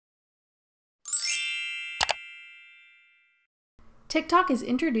TikTok is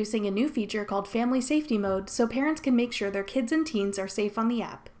introducing a new feature called Family Safety Mode so parents can make sure their kids and teens are safe on the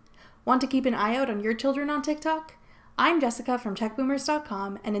app. Want to keep an eye out on your children on TikTok? I'm Jessica from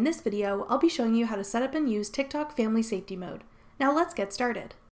techboomers.com, and in this video, I'll be showing you how to set up and use TikTok Family Safety Mode. Now let's get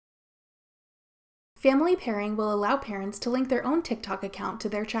started. Family pairing will allow parents to link their own TikTok account to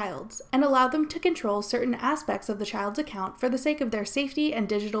their child's, and allow them to control certain aspects of the child's account for the sake of their safety and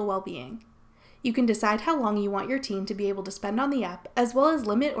digital well-being. You can decide how long you want your teen to be able to spend on the app, as well as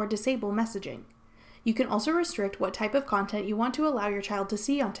limit or disable messaging. You can also restrict what type of content you want to allow your child to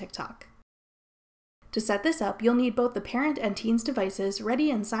see on TikTok. To set this up, you'll need both the parent and teen's devices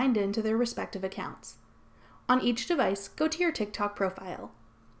ready and signed in to their respective accounts. On each device, go to your TikTok profile.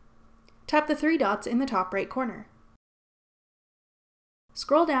 Tap the three dots in the top right corner.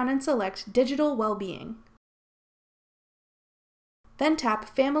 Scroll down and select Digital Wellbeing. Then tap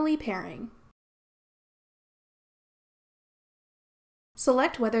Family Pairing.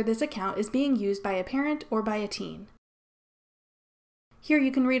 Select whether this account is being used by a parent or by a teen. Here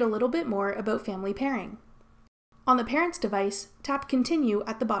you can read a little bit more about family pairing. On the parent's device, tap Continue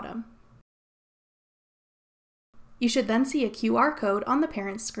at the bottom. You should then see a QR code on the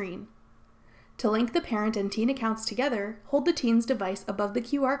parent's screen. To link the parent and teen accounts together, hold the teen's device above the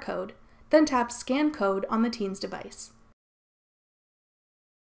QR code, then tap Scan Code on the teen's device.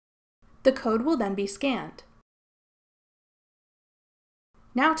 The code will then be scanned.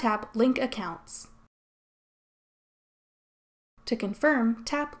 Now tap Link Accounts. To confirm,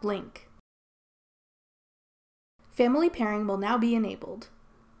 tap Link. Family pairing will now be enabled.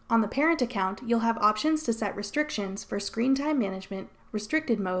 On the parent account, you'll have options to set restrictions for screen time management,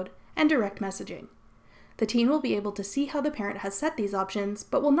 restricted mode, and direct messaging. The teen will be able to see how the parent has set these options,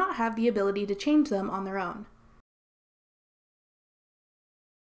 but will not have the ability to change them on their own.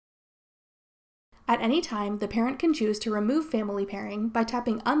 At any time, the parent can choose to remove family pairing by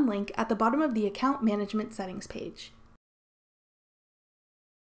tapping Unlink at the bottom of the Account Management Settings page.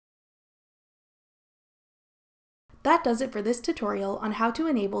 That does it for this tutorial on how to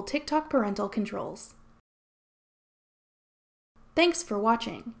enable TikTok parental controls. Thanks for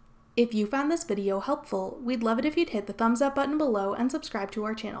watching. If you found this video helpful, we'd love it if you'd hit the thumbs up button below and subscribe to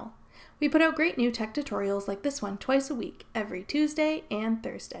our channel. We put out great new tech tutorials like this one twice a week, every Tuesday and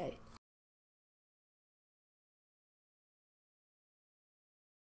Thursday.